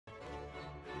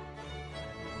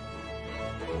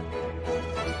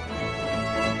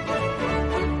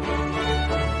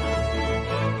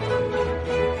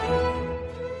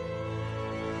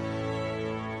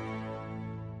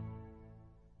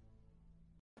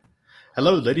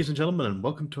Hello, ladies and gentlemen, and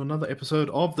welcome to another episode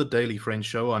of the Daily Friends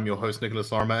Show. I'm your host,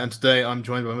 Nicholas Larma, and today I'm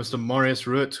joined by Mr. Marius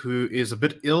Ruet, who is a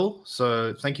bit ill.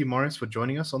 So thank you, Marius, for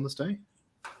joining us on this day.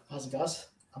 How's it, guys?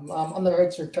 I'm on the road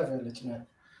to recovery, I'll let you know.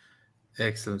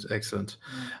 Excellent, excellent.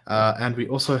 And we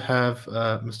also have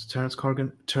Mr. Terence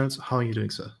Corrigan. Terence, how are you doing,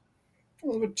 sir? A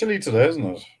little bit chilly today, isn't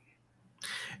it?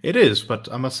 It is, but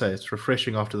I must say it's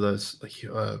refreshing after those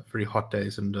very hot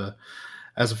days. And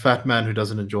as a fat man who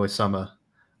doesn't enjoy summer,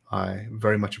 I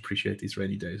very much appreciate these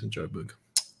rainy days in Joburg.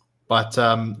 But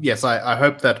yes, I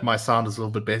hope that my sound is a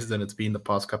little bit better than it's been the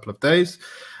past couple of days.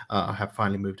 I have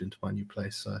finally moved into my new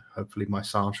place, so hopefully my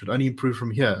sound should only improve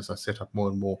from here as I set up more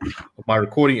and more of my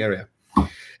recording area.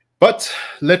 But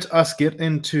let us get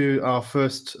into our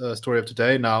first story of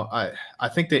today. Now, I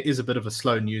think there is a bit of a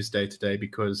slow news day today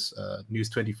because News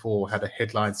 24 had a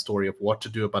headline story of what to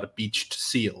do about a beached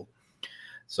seal.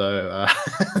 So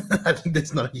I think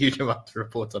there's not a huge amount to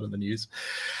report on in the news.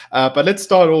 But let's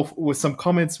start off with some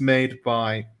comments made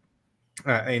by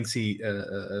ANC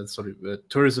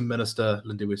Tourism Minister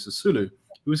Lindiwe Sisulu,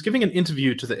 who was giving an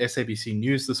interview to the SABC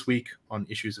News this week on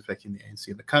issues affecting the ANC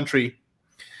in the country.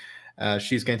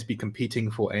 She's going to be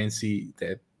competing for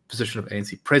the position of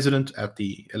ANC president at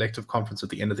the elective conference at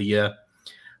the end of the year.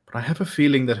 But I have a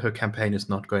feeling that her campaign is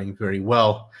not going very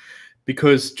well,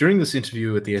 because during this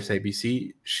interview with the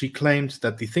SABC, she claimed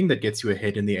that the thing that gets you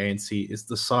ahead in the ANC is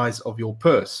the size of your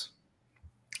purse.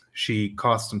 She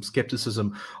cast some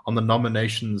skepticism on the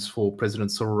nominations for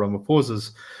President Cyril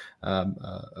Ramaphosa's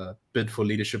bid for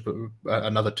leadership,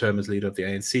 another term as leader of the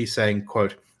ANC, saying,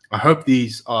 quote, "I hope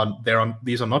these are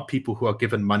not people who are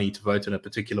given money to vote in a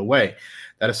particular way.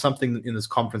 That is something in this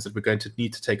conference that we're going to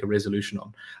need to take a resolution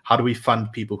on. How do we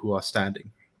fund people who are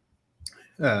standing?"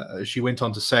 She went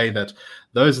on to say that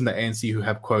those in the ANC who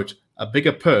have, quote, "a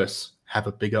bigger purse have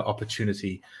a bigger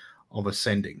opportunity of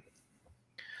ascending."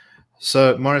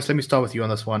 So, Marius, let me start with you on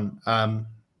this one.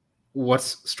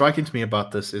 What's striking to me about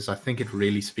this is I think it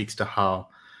really speaks to how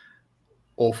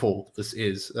awful this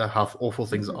is, how awful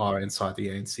things are inside the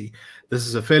ANC. This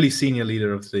is a fairly senior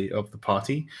leader of the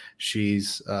party.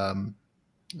 She's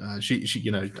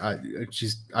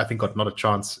she's I think got not a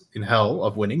chance in hell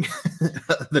of winning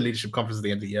the leadership conference at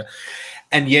the end of the year,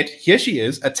 and yet here she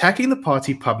is attacking the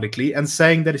party publicly and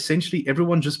saying that essentially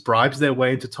everyone just bribes their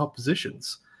way into top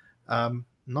positions.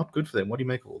 Not good for them. What do you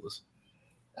make of all this?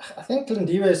 I think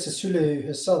Lindiwe Sisulu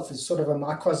herself is sort of a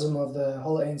microcosm of the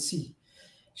whole ANC.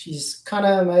 She's kind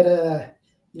of made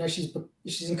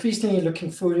she's increasingly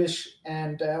looking foolish,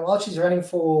 and while she's running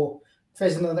for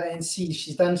president of the ANC,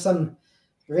 she's done some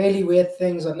really weird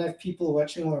things. I don't know if people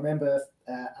watching will remember.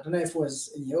 I don't know if it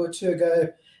was a year or two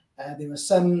ago. There was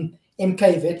some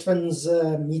MK veterans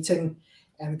meeting,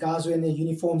 and the guys were in their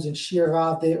uniforms, and she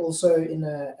arrived there also in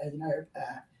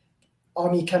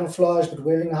army camouflage, but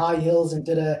wearing high heels, and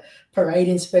did a parade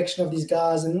inspection of these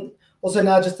guys. And also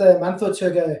now, just a month or two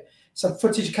ago, some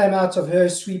footage came out of her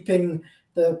sweeping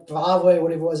the driveway,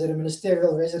 whatever it was, at a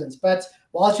ministerial residence. But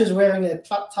while she was wearing a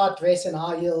tight dress and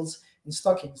high heels and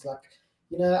stockings,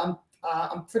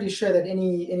 I'm pretty sure that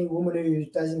any woman who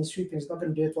does any sweeping is not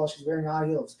going to do it while she's wearing high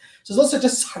heels. So it's also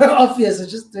just so obvious.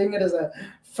 It's just doing it as a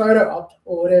photo op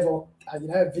or whatever,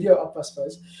 a video op, I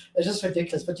suppose. It's just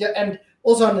ridiculous. But yeah, and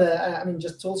also on the,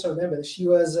 just to also remember that she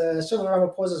was Cyril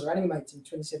Ramaphosa's running mate in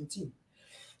 2017.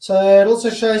 So it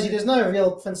also shows you there's no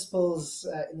real principles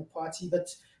in the party. But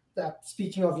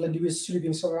speaking of Lindiwe Sisulu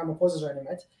being Cyril Ramaphosa's running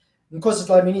mate, and of course,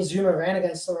 Dlamini Zuma ran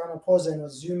against Cyril Ramaphosa and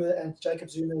was Zuma and Jacob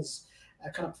Zuma's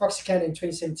kind of proxy candidate in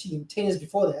 2017. 10 years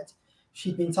before that,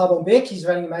 she'd been Thabo Mbeki's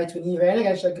running mate when he ran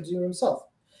against Jacob Zuma himself.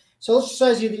 So it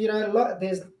shows you that,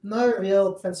 there's no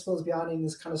real principles behind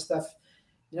this kind of stuff.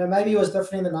 Maybe it was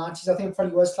different in the 90s. I think it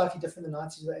probably was slightly different in the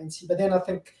 90s with the ANC. But then I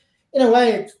think, in a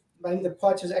way, maybe the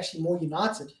party was actually more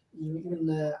united, even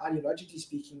ideologically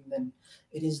speaking, than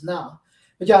it is now.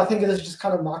 But yeah, I think it is just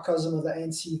kind of microcosm of the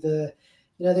ANC.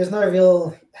 There's no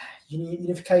real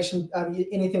unification,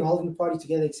 anything holding the party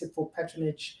together except for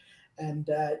patronage and,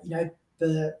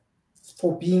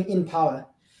 for being in power.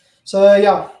 So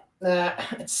yeah,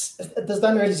 this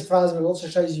doesn't really surprise me. It also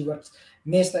shows you what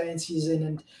mess the ANC is in,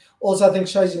 and also I think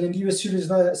shows you Lindiwe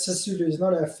Sisulu is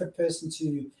not a fit person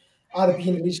to either be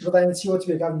in the leadership of the ANC or to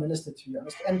be a government minister, to be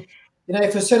honest. And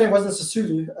if her surname wasn't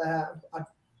Sisulu,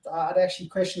 I'd actually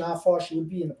question how far she would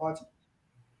be in the party.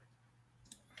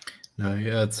 No,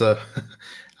 yeah, it's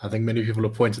I think many people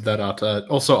have pointed that out.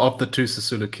 Also, of the two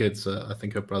Sisulu kids, I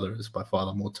think her brother is by far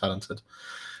the more talented.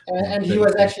 And he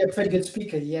was actually a pretty good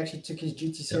speaker. He actually took his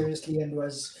duty seriously and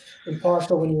was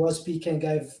impartial when he was speaking,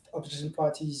 gave opposition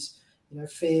parties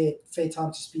fair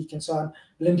time to speak and so on.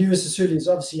 Lindiwe Sisulu is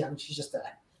obviously, she's just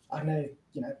I don't know,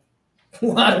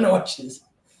 I don't know what she is.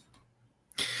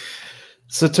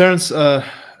 So Terence, I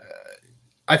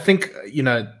think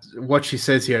what she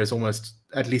says here is almost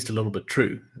at least a little bit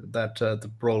true, that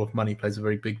the role of money plays a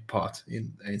very big part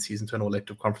in ANC's internal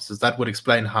elective conferences. That would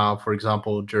explain how, for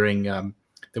example, during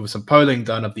there was some polling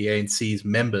done of the ANC's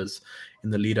members in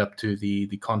the lead up to the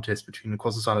contest between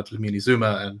Nkosazana Dlamini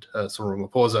Zuma and Cyril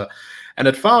Ramaphosa, and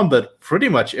it found that pretty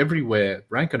much everywhere,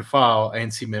 rank and file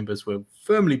ANC members were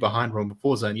firmly behind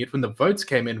Ramaphosa, and yet when the votes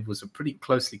came in, it was a pretty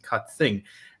closely cut thing.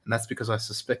 And that's because I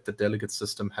suspect the delegate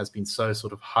system has been so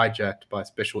sort of hijacked by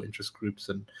special interest groups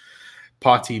and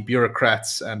party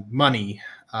bureaucrats and money.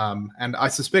 And I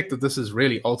suspect that this is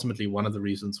really ultimately one of the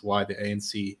reasons why the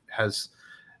ANC has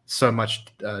so much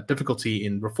difficulty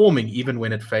in reforming, even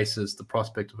when it faces the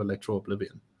prospect of electoral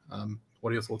oblivion.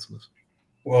 What are your thoughts on this?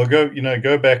 Well,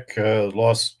 go back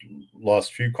last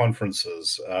few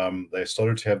conferences. They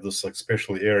started to have this like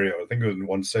special area. I think in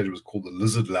one stage it was called the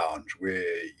Lizard Lounge, where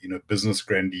business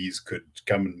grandees could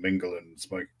come and mingle and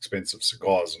smoke expensive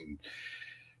cigars and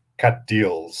cut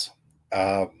deals.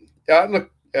 Yeah,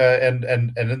 look, and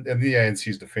in the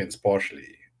ANC's defense,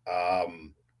 partially,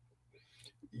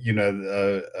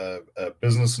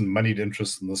 business and moneyed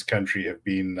interests in this country have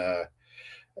been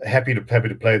happy to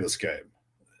play this game.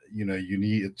 You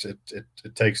need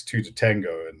it takes two to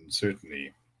tango, and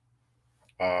certainly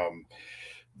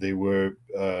they were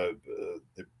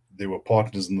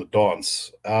partners in the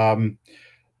dance.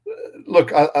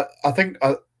 Look, I think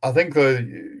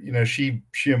though, she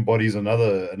embodies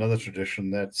another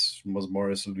tradition that's, as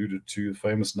Morris alluded to, a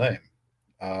famous name.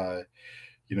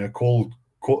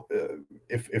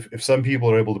 If some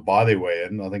people are able to buy their way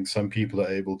in, I think some people are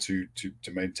able to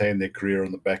maintain their career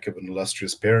on the back of an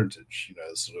illustrious parentage,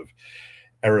 sort of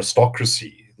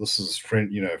aristocracy. This is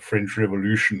French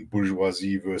Revolution,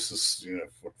 bourgeoisie versus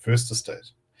First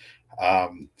Estate.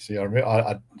 See, I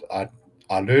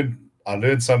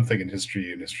learned something in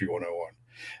History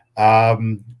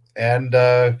 101. And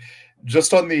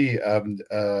just on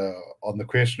the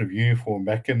question of uniform,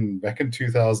 back in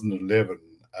 2011.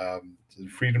 The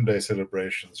Freedom Day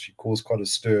celebrations, she caused quite a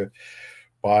stir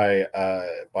by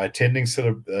attending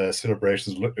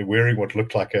celebrations, wearing what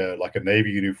looked like a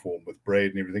Navy uniform with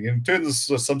braid and everything, and it turned this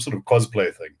some sort of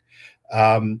cosplay thing.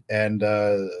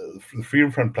 The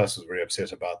Freedom Front Plus was very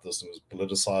upset about this and was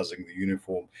politicizing the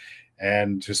uniform.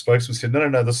 And her spokesman said,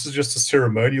 no, this is just a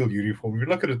ceremonial uniform. If you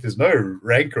look at it, there's no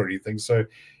rank or anything. So,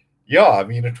 yeah, I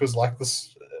mean, it was like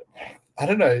this. I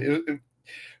don't know.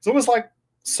 It's almost like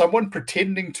someone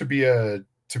pretending to be a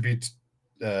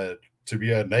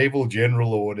naval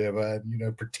general or whatever,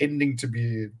 and pretending to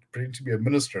be a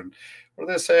minister. And what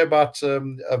do they say about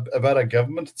our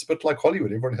government? It's a bit like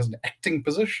Hollywood. Everyone has an acting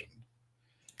position.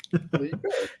 There you go.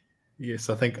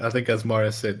 Yes, I think as Mario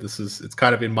said, it's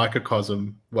kind of in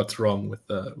microcosm what's wrong with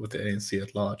the ANC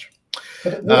at large.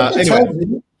 But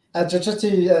anyway, just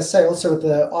to say also with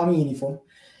the army uniform,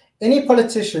 any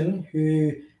politician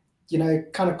who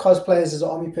kind of cosplays as an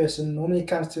army person normally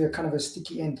comes to a kind of a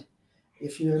sticky end.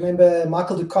 If you remember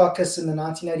Michael Dukakis in the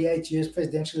 1988 US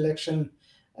presidential election,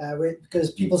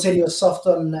 because people said he was soft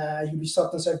on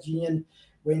Ubisoft and Soviet Union,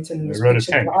 went and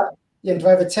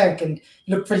drove a tank, and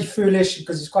he looked pretty foolish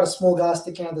because he's quite a small guy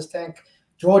sticking out of this tank.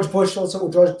 George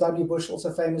W. Bush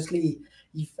also famously,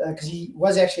 because he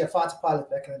was actually a fighter pilot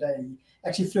back in the day, he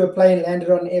actually flew a plane, landed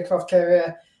on an aircraft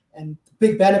carrier, and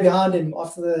big banner behind him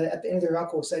at the end of the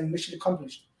Iraq War saying mission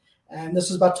accomplished. And this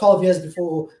was about 12 years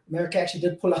before America actually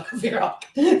did pull out of Iraq.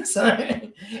 And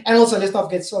also, let's not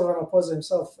forget, Cyril Ramaphosa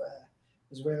himself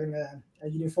was wearing a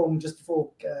uniform just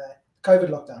before COVID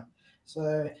lockdown.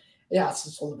 So, yeah,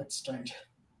 it's all a bit strange.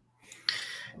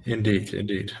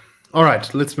 Indeed. All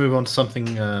right, let's move on to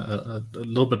something a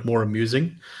little bit more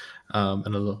amusing. I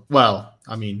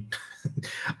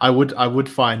would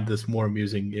find this more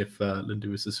amusing if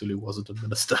Lindiwe Sisulu wasn't a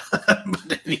minister.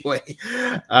 But anyway,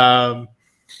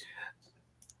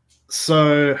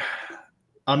 so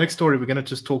our next story, we're going to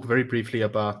just talk very briefly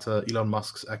about Elon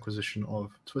Musk's acquisition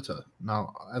of Twitter.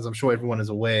 Now, as I'm sure everyone is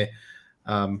aware,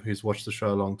 who's watched the show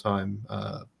a long time,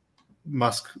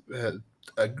 Musk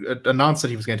announced that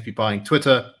he was going to be buying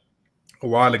Twitter a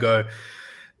while ago.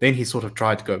 Then he sort of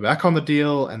tried to go back on the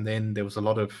deal, and then there was a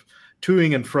lot of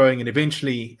toing and froing, and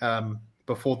eventually,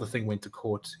 before the thing went to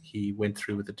court, he went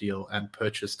through with the deal and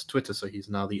purchased Twitter. So he's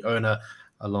now the owner,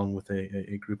 along with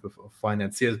a group of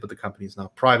financiers, but the company is now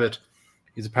private.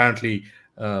 He's apparently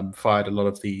fired a lot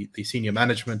of the senior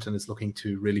management and is looking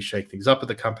to really shake things up at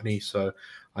the company. So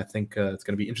I think it's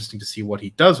going to be interesting to see what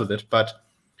he does with it. But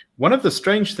One of the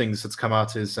strange things that's come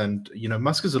out is, and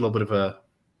Musk is a little bit of a,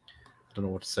 I don't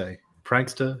know what to say,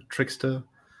 prankster, trickster.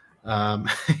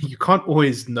 You can't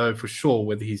always know for sure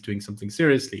whether he's doing something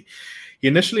seriously. He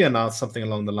initially announced something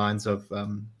along the lines of,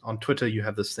 on Twitter, you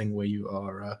have this thing where you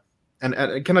are,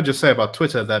 and can I just say about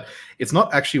Twitter that it's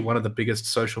not actually one of the biggest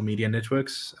social media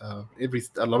networks.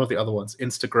 A lot of the other ones,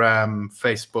 Instagram,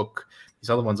 Facebook, these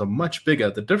other ones are much bigger.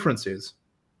 The difference is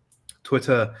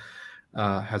Twitter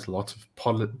has lots of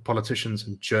politicians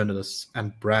and journalists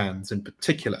and brands in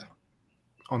particular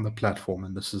on the platform,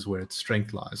 and this is where its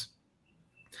strength lies.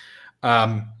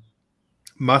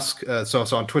 Musk, so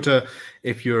on Twitter,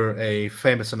 if you're a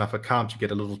famous enough account, you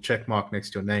get a little check mark next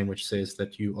to your name which says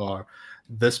that you are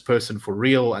this person for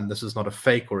real, and this is not a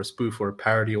fake or a spoof or a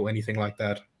parody or anything like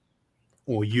that,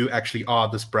 or you actually are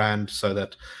this brand, so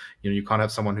that you can't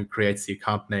have someone who creates the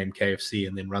account name KFC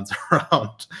and then runs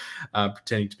around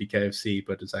pretending to be KFC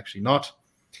but is actually not.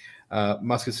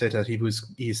 Musk has said that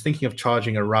he's thinking of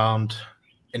charging around,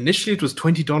 initially it was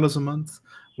 $20 a month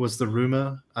was the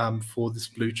rumor for this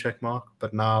blue check mark,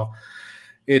 but now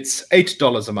it's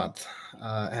 $8 a month.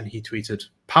 And he tweeted,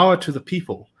 "Power to the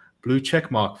people, blue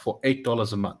check mark for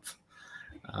 $8 a month."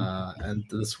 And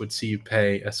this would see you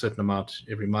pay a certain amount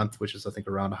every month, which is I think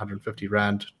around 150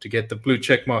 Rand, to get the blue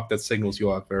check mark that signals you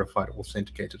are a verified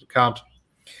authenticated account.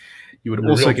 You would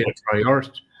also get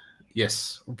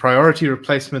priority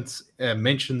replacements,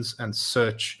 mentions, and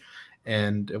search.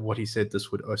 And what he said,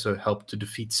 this would also help to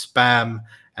defeat spam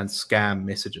and scam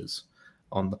messages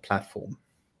on the platform.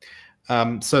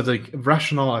 So the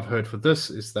rationale I've heard for this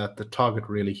is that the target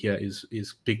really here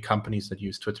is big companies that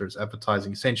use Twitter as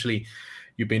advertising. Essentially,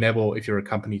 you've been able, if you're a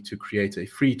company, to create a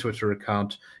free Twitter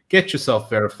account, get yourself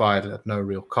verified at no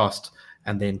real cost,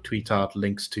 and then tweet out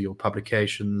links to your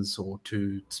publications or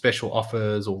to special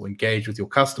offers or engage with your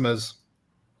customers.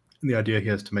 And the idea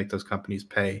here is to make those companies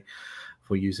pay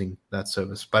for using that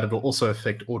service, but it will also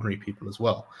affect ordinary people as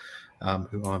well,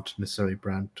 who aren't necessarily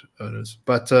brand owners.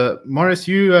 But Morris,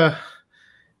 you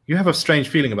have a strange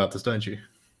feeling about this, don't you?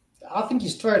 I think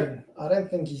he's trolling. I don't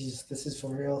think this is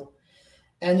for real.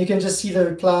 And you can just see the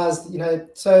replies.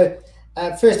 So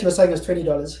at first he was saying it was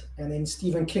 $20, and then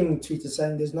Stephen King tweeted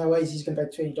saying there's no way he's going to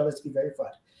pay $20 to be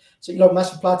verified. So Elon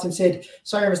Musk replied to him and said,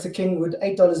 "Sorry, Mr. King, would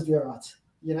 $8 be all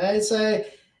right?" So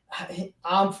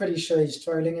I'm pretty sure he's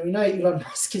trolling, and we know Elon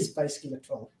Musk is basically a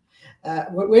troll.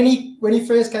 When he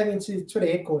first came into Twitter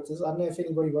headquarters, I don't know if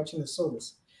anybody watching this saw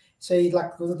this. So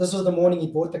this was the morning he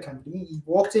bought the company. He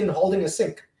walked in holding a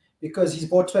sink because he's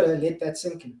bought Twitter, let that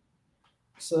sink in.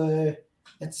 So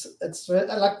it's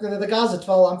like the guy's a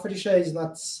troll. I'm pretty sure he's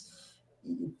not.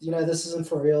 This isn't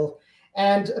for real.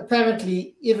 And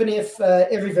apparently, even if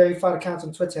every verified account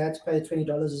on Twitter had to pay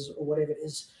 $20 or whatever it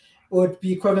is, would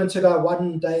be equivalent to about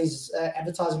 1 day's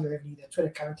advertising revenue that Twitter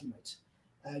currently makes,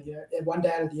 1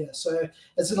 day out of the year. So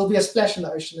it'll be a splash in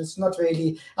the ocean. It's not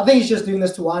really. I think he's just doing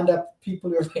this to wind up people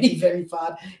who are already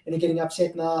verified and are getting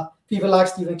upset now. People like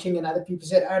Stephen King and other people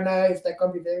said, "Oh no, if they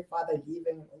can't be verified, they're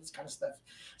leaving," and all this kind of stuff.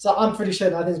 So I'm pretty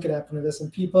sure nothing's going to happen with this.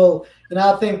 And people,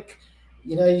 I think,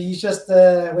 he just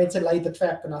went and laid the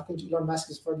trap. And I think Elon Musk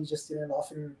is probably just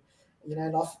laughing.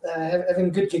 Having a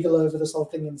good giggle over this whole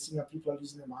thing and seeing how people are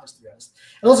losing their minds, to be honest.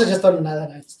 And also just on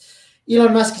another note,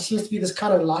 Elon Musk seems to be this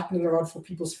kind of lightning rod for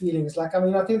people's feelings. I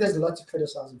think there's a lot to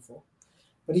criticize him for,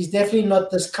 but he's definitely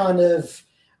not this kind of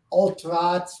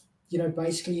alt-right,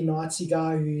 basically Nazi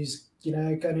guy who's,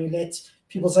 going to let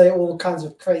people say all kinds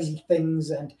of crazy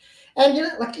things. And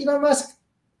Elon Musk,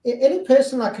 any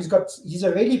person he's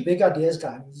a really big ideas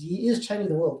guy. He is changing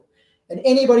the world. And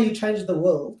anybody who changes the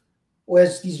world or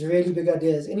has these really big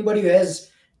ideas, anybody who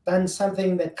has done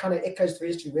something that kind of echoes through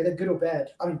history, whether good or bad,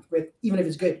 even if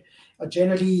it's good, are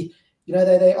generally,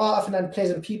 they are often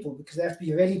unpleasant people because they have to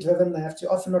be really driven. They have to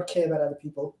often not care about other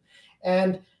people.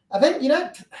 And I think,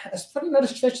 it's probably not a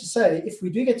stretch to say if we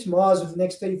do get to Mars over the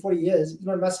next 30, 40 years,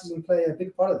 Elon Musk is going to play a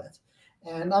big part of that.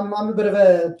 And I'm a bit of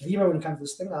a dreamer when it comes to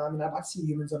this thing. I'd like to see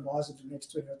humans on Mars over the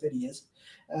next 20 or 30 years.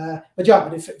 But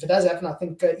if it does happen, I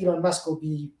think Elon Musk will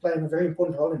be playing a very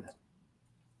important role in that.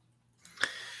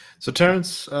 So,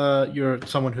 Terence, you're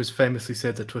someone who's famously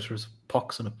said that Twitter is a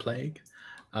pox and a plague.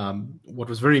 What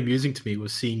was very amusing to me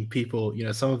was seeing people,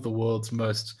 some of the world's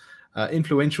most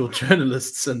influential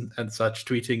journalists and such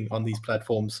tweeting on these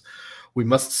platforms, "We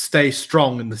must stay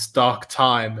strong in this dark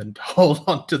time and hold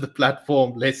on to the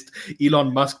platform lest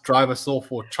Elon Musk drive us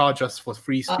off or charge us for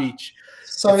free speech."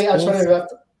 Sorry,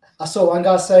 I saw one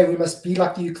guy say we must be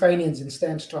like the Ukrainians and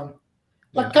stand strong.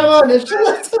 Come on, it's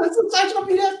social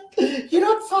media. You're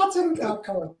not fighting. Oh,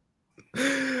 come on.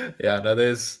 Yeah, no,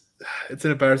 there's it's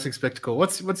an embarrassing spectacle.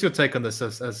 What's your take on this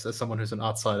as someone who's an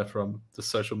outsider from the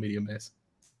social media mess?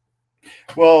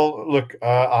 Well, look,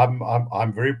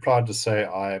 I'm very proud to say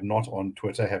I am not on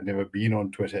Twitter, have never been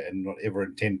on Twitter, and not ever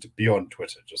intend to be on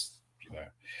Twitter. Just,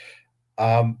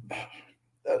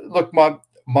 look, my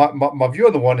view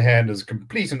on the one hand is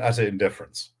complete and utter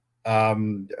indifference.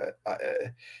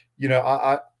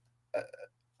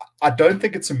 I don't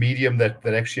think it's a medium that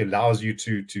actually allows you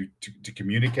to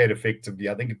communicate effectively.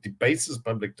 I think it debases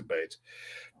public debate.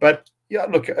 But yeah,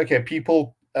 look, okay,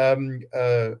 people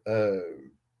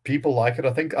people like it.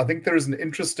 I think there is an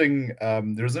interesting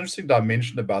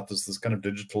dimension about this kind of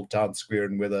digital town square,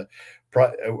 and whether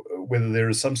there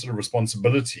is some sort of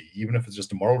responsibility, even if it's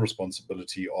just a moral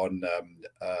responsibility, on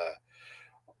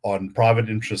private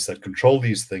interests that control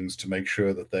these things to make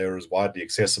sure that they are as widely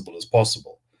accessible as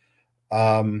possible.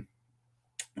 But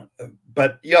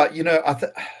yeah, I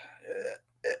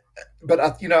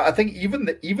think even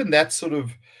that sort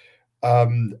of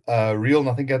real, and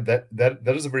I think that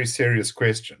is a very serious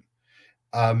question,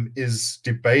 is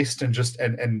debased and just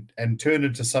and turned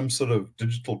into some sort of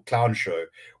digital clown show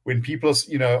when people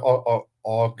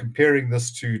are comparing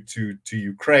this to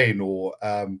Ukraine, or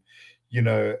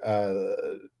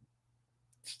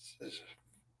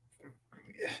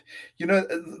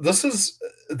this is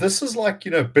like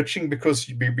bitching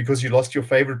because you lost your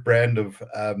favorite brand of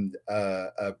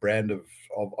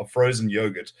frozen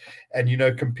yogurt,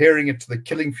 and comparing it to the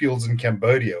killing fields in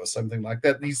Cambodia or something like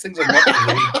that. These things are not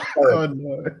really Oh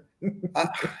no.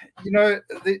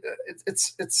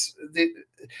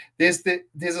 There's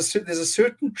a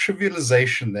certain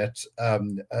trivialization that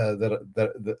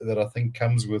I think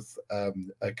comes with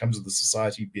the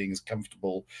society being as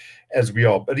comfortable as we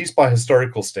are, at least by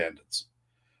historical standards.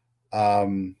 I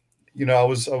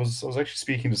was actually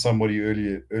speaking to somebody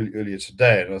earlier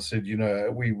today, and I said,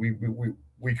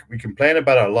 we complain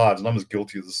about our lives, and I'm as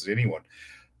guilty of this as anyone,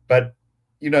 but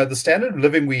the standard of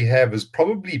living we have is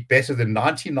probably better than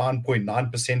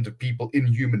 99.9% of people in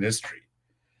human history.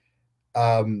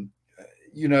 There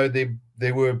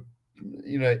were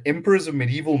emperors of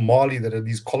medieval Mali that had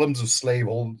these columns of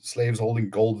slaves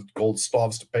holding gold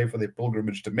staffs to pay for their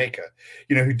pilgrimage to Mecca,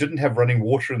 who didn't have running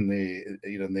water in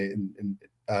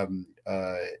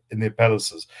their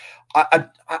palaces. I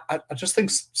just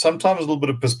think sometimes a little bit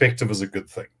of perspective is a good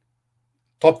thing.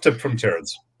 Top tip from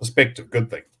Terence: perspective, good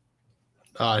thing.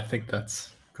 I think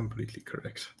that's completely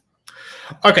correct.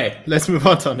 Okay, let's move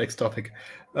on to our next topic.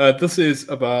 This is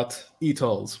about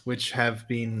e-tolls, which have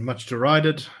been much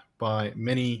derided by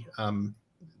many.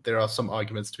 There are some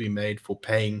arguments to be made for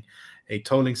paying a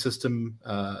tolling system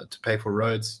to pay for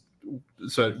roads.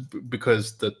 So,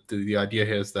 because the idea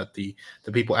here is that the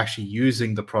people actually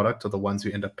using the product are the ones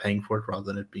who end up paying for it, rather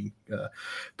than it being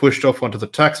pushed off onto the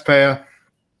taxpayer.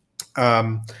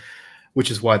 Which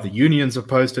is why the unions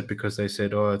opposed it, because they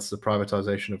said, oh, it's the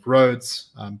privatization of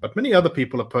roads. But many other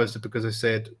people opposed it because they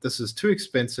said, this is too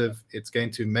expensive. It's going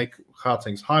to make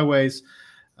Gauteng's highways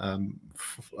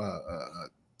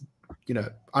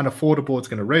unaffordable. It's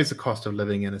going to raise the cost of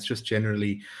living, and it's just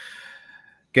generally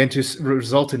going to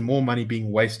result in more money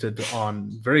being wasted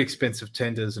on very expensive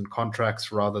tenders and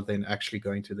contracts rather than actually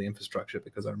going to the infrastructure.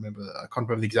 Because I can't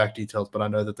remember the exact details, but I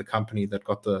know that the company that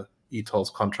got the e-tolls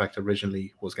contract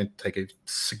originally was going to take a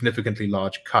significantly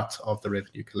large cut of the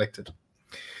revenue collected.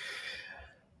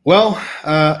 Well,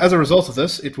 as a result of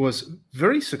this, it was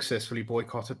very successfully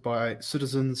boycotted by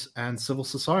citizens and civil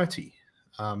society.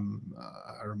 I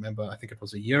remember, I think it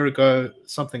was a year ago,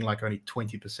 something like only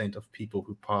 20% of people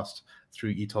who passed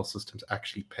through e-toll systems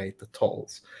actually paid the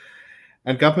tolls.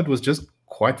 And government was just,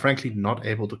 quite frankly, not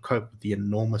able to cope with the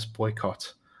enormous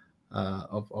boycott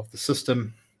of the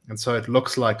system. And so it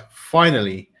looks like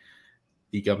finally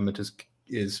the government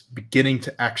is beginning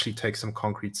to actually take some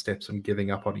concrete steps on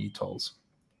giving up on e-tolls,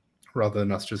 rather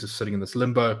than us just sitting in this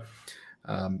limbo.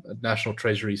 National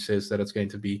Treasury says that it's going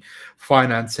to be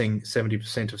financing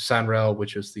 70% of SANRAL,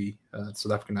 which is the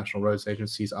South African National Roads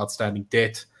Agency's outstanding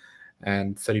debt,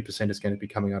 and 30% is going to be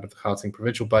coming out of the Gauteng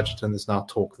provincial budget. And there's now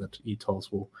talk that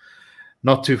e-tolls will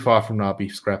not too far from now be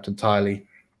scrapped entirely.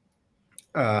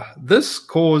 This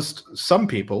caused some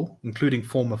people, including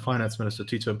former Finance Minister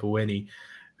Tito Mboweni,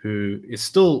 who is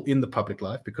still in the public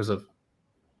life because of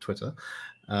Twitter,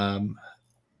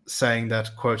 saying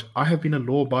that, quote, I have been a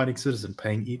law-abiding citizen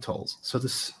paying e-tolls. So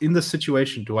in this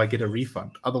situation, do I get a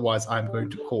refund? Otherwise, I'm going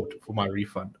to court for my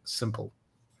refund. Simple.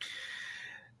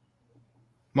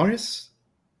 Marius,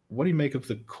 what do you make of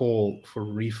the call for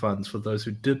refunds for those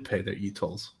who did pay their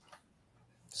e-tolls?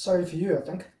 Sorry for you, I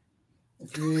think.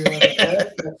 If you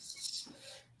that's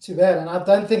too bad. And I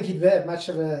don't think he'd have much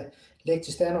of a leg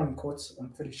to stand on in courts, I'm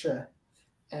pretty sure.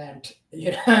 And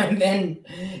and then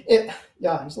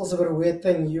it's also a bit of a weird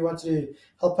thing. You want to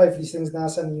help pay for these things now,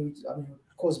 suddenly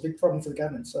cause a big problem for the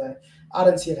government. So I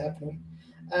don't see it happening.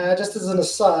 Just as an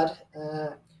aside,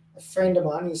 a friend of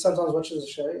mine, he sometimes watches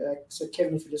the show. So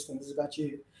Kevin, if you're listening, this is about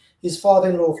you. His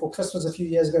father-in-law for Christmas a few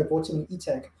years ago bought him an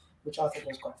e-tag, which I thought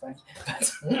was quite funny.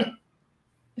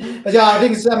 But yeah,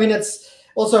 it's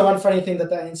also one funny thing that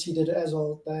the ANC did as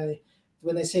well.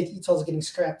 When they said e-tolls are getting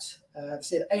scrapped, they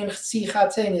said ANC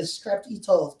Gauteng is scrapped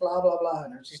e-tolls, blah blah blah,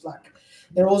 and it's just like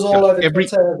it was all over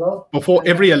Twitter as well. Before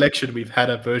every election, we've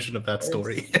had a version of that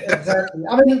story. Exactly.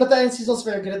 But the ANC is also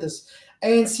very good at this.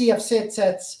 ANC upset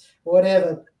at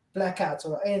whatever blackouts,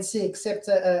 or ANC upset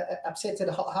at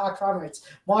high crime rates,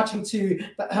 marching on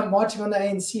the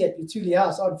ANC at Utuli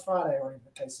House on Friday, or in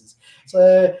the cases.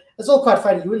 So it's all quite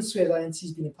funny. You wouldn't swear the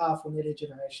ANC's been in power for nearly a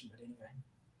generation, but anyway.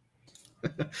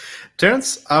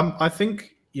 Terence, I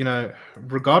think,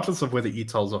 regardless of whether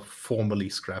e-tolls are formally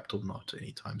scrapped or not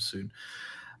anytime soon,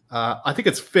 I think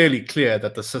it's fairly clear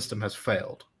that the system has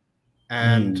failed.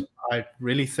 And I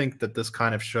really think that this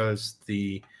kind of shows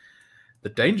the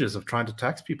dangers of trying to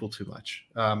tax people too much,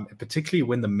 particularly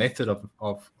when the method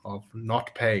of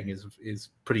not paying is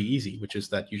pretty easy, which is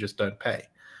that you just don't pay.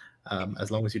 As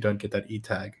long as you don't get that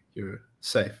e-tag, you're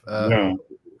safe. What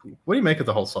do you make of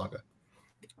the whole saga?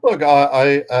 Look,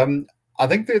 I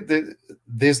think that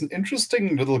there's an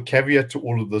interesting little caveat to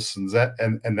all of this, and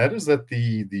that is that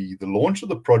the launch of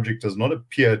the project does not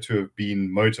appear to have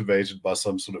been motivated by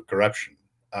some sort of corruption.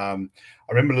 I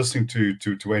remember listening to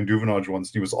Wayne Duvenage once,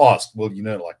 and he was asked, well,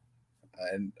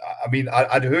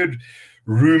 I'd heard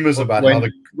rumors about how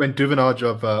when Duvenage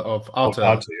of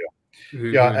Alta, who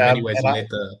in many ways led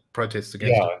the protests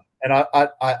against it. And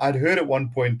I'd heard at one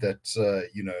point that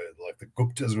like the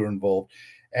Guptas were involved.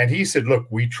 And he said, look,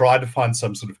 we tried to find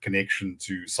some sort of connection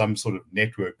to some sort of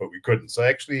network, but we couldn't. So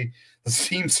actually, this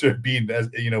seems to have been,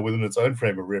 within its own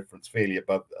frame of reference, fairly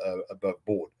above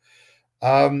board.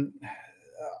 I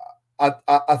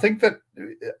think that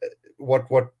what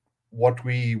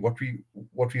we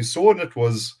saw in it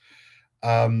was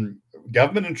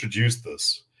government introduced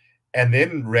this and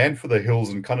then ran for the hills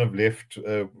and kind of left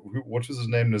what was his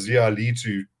name, Nazir Ali,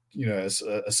 to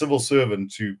a civil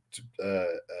servant to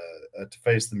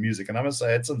face the music. And I must say,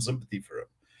 I had some sympathy for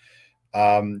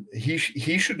him. He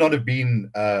should not have been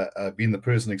the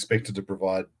person expected to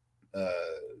provide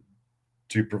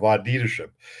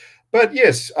leadership. But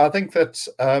yes, I think that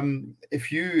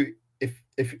if you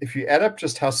add up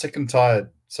just how sick and tired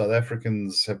South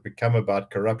Africans have become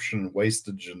about corruption,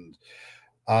 wastage, and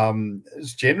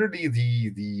it's generally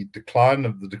the decline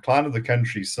of the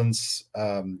country since.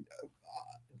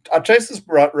 I trace this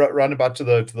round about to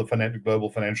the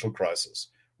global financial crisis.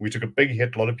 We took a big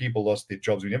hit. A lot of people lost their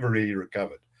jobs. We never really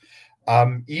recovered.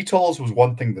 E-tolls was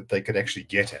one thing that they could actually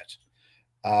get at.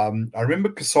 I remember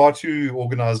COSATU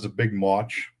organized a big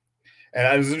march, and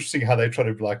it was interesting how they tried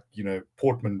to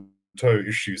portmanteau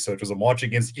issues. So it was a march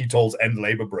against e-tolls and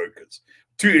labor brokers.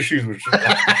 Two issues which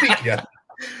completely.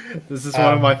 This is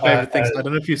one of my favorite things. I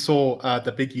don't know if you saw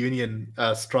the big union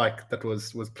strike that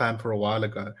was planned for a while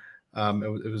ago.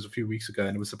 It was a few weeks ago,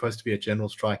 and it was supposed to be a general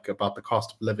strike about the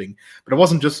cost of living. But it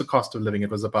wasn't just the cost of living. It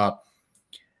was about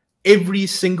every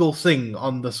single thing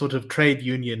on the sort of trade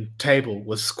union table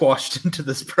was squashed into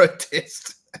this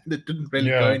protest. And it didn't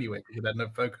really go anywhere because it had no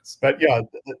focus. But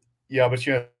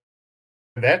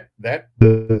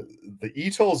the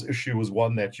e-tolls issue was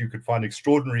one that you could find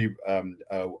extraordinary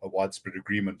widespread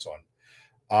agreement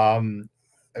on.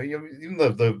 Even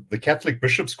the Catholic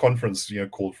Bishops' Conference,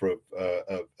 called for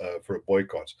a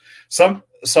boycott.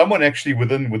 Someone actually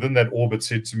within that orbit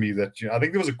said to me that I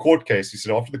think there was a court case. He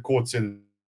said after the court said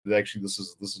that actually this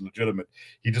is legitimate,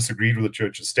 he disagreed with the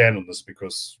church's stand on this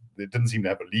because it didn't seem to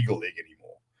have a legal leg anymore.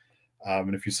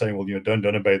 And if you're saying, well, don't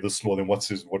obey this law, then what's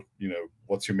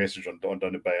your message on don't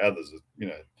obey others?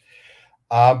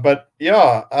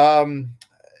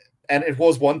 And it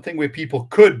was one thing where people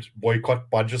could boycott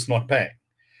by just not paying.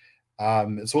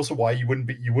 It's also why you wouldn't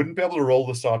be able to roll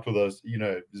this out with us.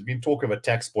 There's been talk of a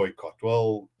tax boycott.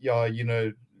 Well,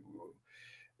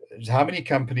 how many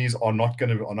companies are not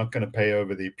going to pay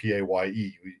over their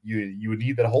PAYE? You would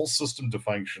need that whole system to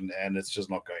function, and it's just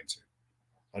not going to.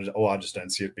 I just don't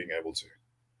see it being able to.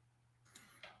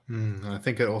 I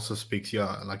think it also speaks,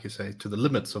 like you say, to the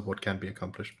limits of what can be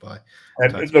accomplished by.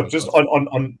 And look, just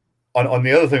on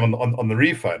the other thing, on the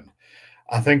refund.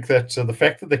 I think that the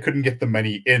fact that they couldn't get the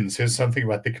money in says something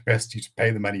about the capacity to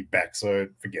pay the money back. So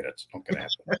forget it. It's not going to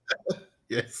happen.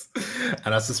 Yes.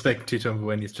 And I suspect Tito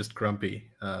Mboweni is just grumpy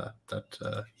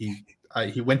that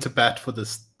he went to bat for the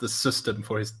system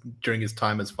during his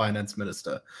time as finance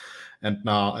minister, and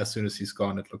now as soon as he's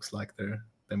gone, it looks like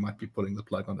they might be pulling the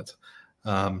plug on it.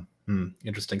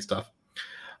 Interesting stuff.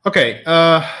 Okay,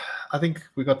 I think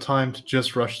we got time to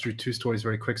just rush through two stories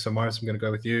very quick. So Marius, I'm going to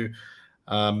go with you.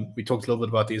 We talked a little bit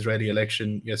about the Israeli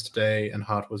election yesterday and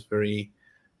how it was very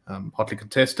hotly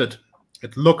contested.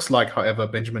 It looks like, however,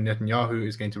 Benjamin Netanyahu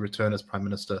is going to return as Prime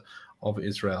Minister of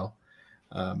Israel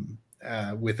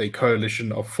with a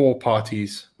coalition of 4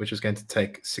 parties, which is going to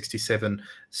take 67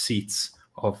 seats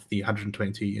of the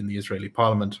 120 in the Israeli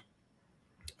parliament.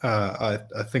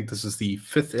 I think this is the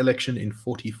 5th election in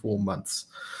 44 months.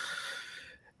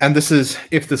 And this is,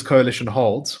 if this coalition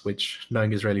holds, which,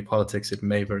 knowing Israeli politics, it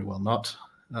may very well not,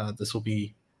 this will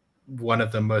be one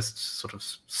of the most sort of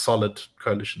solid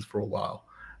coalitions for a while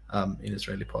in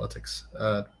Israeli politics.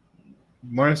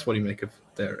 Marius, what do you make of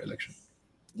their election?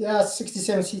 Yeah,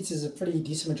 67 seats is a pretty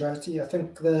decent majority. I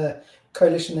think the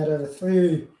coalition that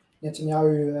overthrew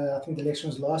Netanyahu, I think the election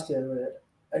was last year,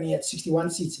 only had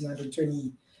 61 seats in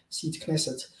 120 seat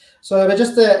Knesset. So, but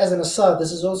just as an aside,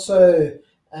 this is also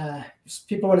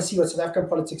people want to see what South African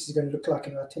politics is going to look like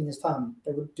in about 10 years' time.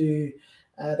 They wouldn't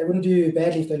do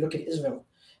badly if they look at Israel,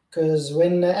 because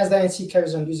as the ANC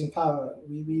carries on losing power,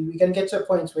 we're going to get to a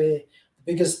point where the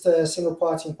biggest single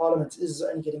party in parliament is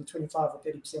only getting 25 or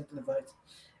 30% of the vote,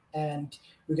 and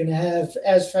we're going to have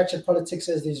as fractured politics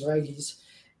as the Israelis.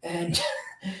 And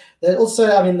that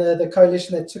also, I mean, the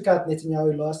coalition that took out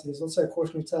Netanyahu last year, there's also a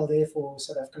cautionary tale there for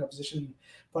South African opposition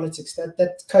politics.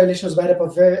 That coalition was made up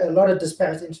of a lot of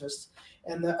disparate interests,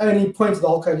 and the only point of the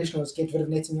whole coalition was get rid of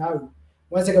Netanyahu.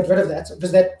 Once they got rid of that,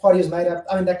 because that party was made up,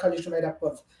 that coalition was made up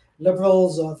of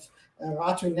liberals, of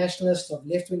right-wing nationalists, of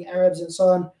left-wing Arabs, and so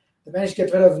on. They managed to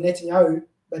get rid of Netanyahu,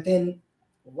 but then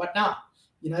what now?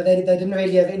 They didn't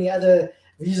really have any other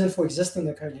reason for existing,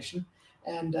 the coalition,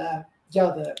 and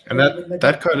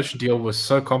that coalition deal was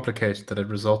so complicated that it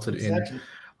resulted in,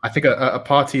 I think, a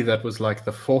party that was like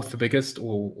the 4th biggest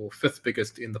or 5th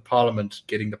biggest in the parliament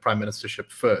getting the prime ministership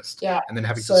first, and then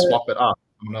having to swap it out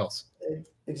with someone else.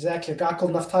 Exactly. A guy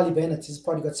called Naftali Bennett, his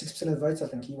party got 6% of the votes. I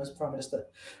think he was prime minister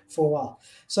for a while.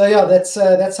 So yeah, that's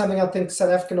something I think South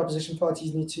African opposition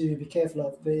parties need to be careful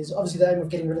of. There's obviously the aim of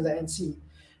getting rid of the ANC.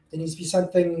 There needs to be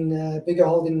something bigger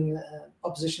holding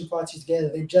opposition parties together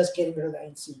than just getting rid of the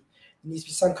ANC. There needs to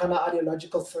be some kind of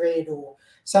ideological thread or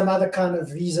some other kind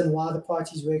of reason why the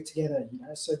parties work together.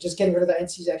 So just getting rid of the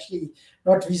ANC is actually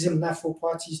not reason enough for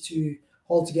parties to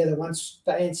hold together once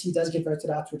the ANC does get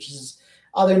voted out, which is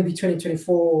either going to be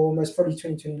 2024 or most probably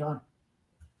 2029.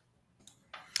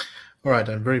 All right,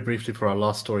 and very briefly for our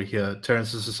last story here,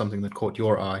 Terence, this is something that caught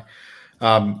your eye.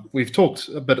 We've talked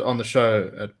a bit on the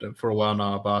show for a while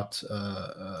now about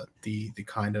the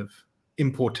kind of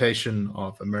importation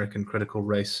of American critical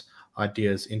race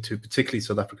ideas into particularly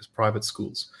South Africa's private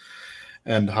schools,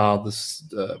 and how this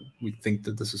we think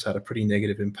that this has had a pretty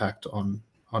negative impact on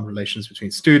relations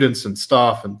between students and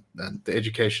staff and the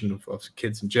education of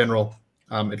kids in general.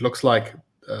 It looks like,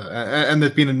 and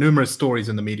there's been numerous stories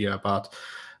in the media about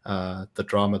the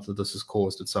drama that this has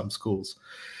caused at some schools.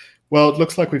 Well, it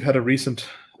looks like we've had a recent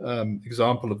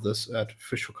example of this at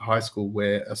Fishhook High School,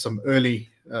 where some early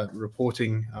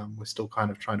reporting, we're still kind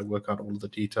of trying to work out all of the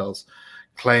details,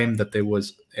 claimed that there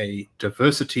was a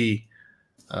diversity,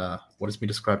 what has been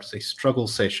described as a struggle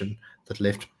session that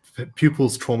left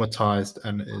pupils traumatized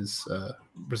and is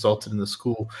resulted in the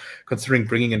school considering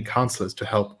bringing in counselors to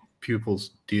help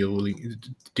pupils deal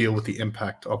with the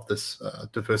impact of this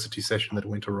diversity session that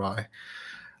went awry.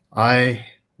 I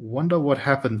wonder what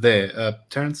happened there.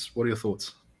 Terence, what are your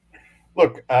thoughts?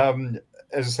 Look,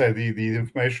 as I say, the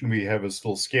information we have is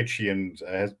still sketchy, and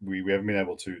we haven't been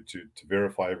able to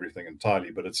verify everything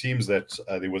entirely. But it seems that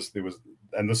there was,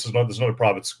 and this is not a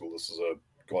private school. This is a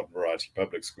garden variety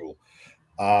public school.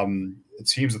 It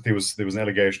seems that there was an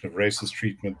allegation of racist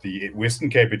treatment. The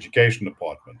Western Cape Education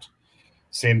Department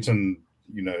sent in,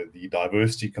 the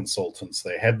diversity consultants.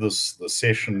 They had this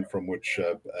session from which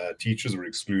teachers were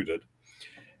excluded,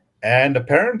 and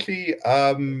apparently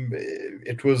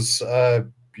it was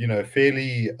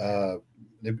fairly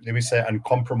let me say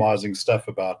uncompromising stuff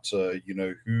about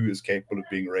who is capable of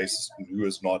being racist and who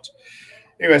is not.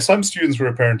 Anyway, some students were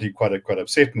apparently quite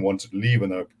upset and wanted to leave,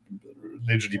 and they were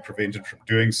allegedly prevented from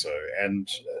doing so. And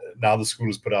now the school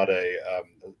has put out a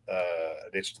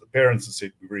letter to the parents and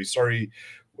said, "We're very sorry.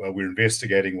 We're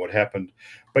investigating what happened."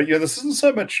 But this isn't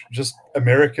so much just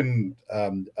American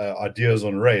ideas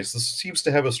on race. This seems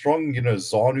to have a strong,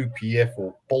 ZANU PF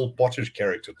or Pol Potish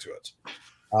character to it.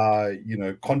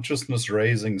 consciousness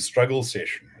raising struggle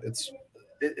session.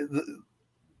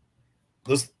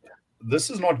 This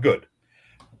is not good.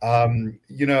 I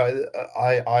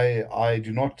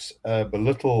do not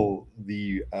belittle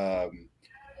the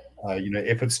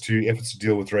efforts to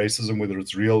deal with racism, whether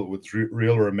it's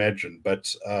real or imagined,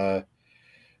 but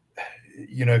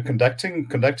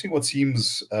conducting what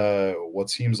seems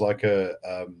like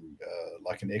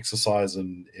an exercise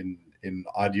in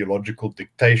ideological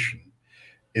dictation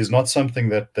is not something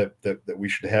that we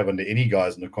should have under any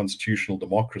guise in a constitutional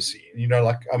democracy.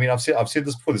 I've said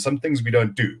this before. There's some things we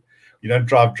don't do. You don't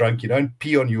drive drunk. You don't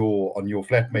pee on your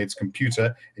flatmate's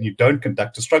computer, and you don't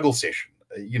conduct a struggle session.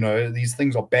 These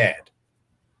things are bad.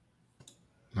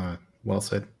 Well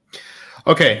said.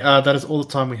 Okay, that is all the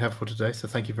time we have for today. So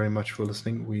thank you very much for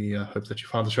listening. We hope that you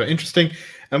found the show interesting,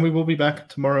 and we will be back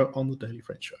tomorrow on the Daily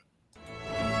French Show.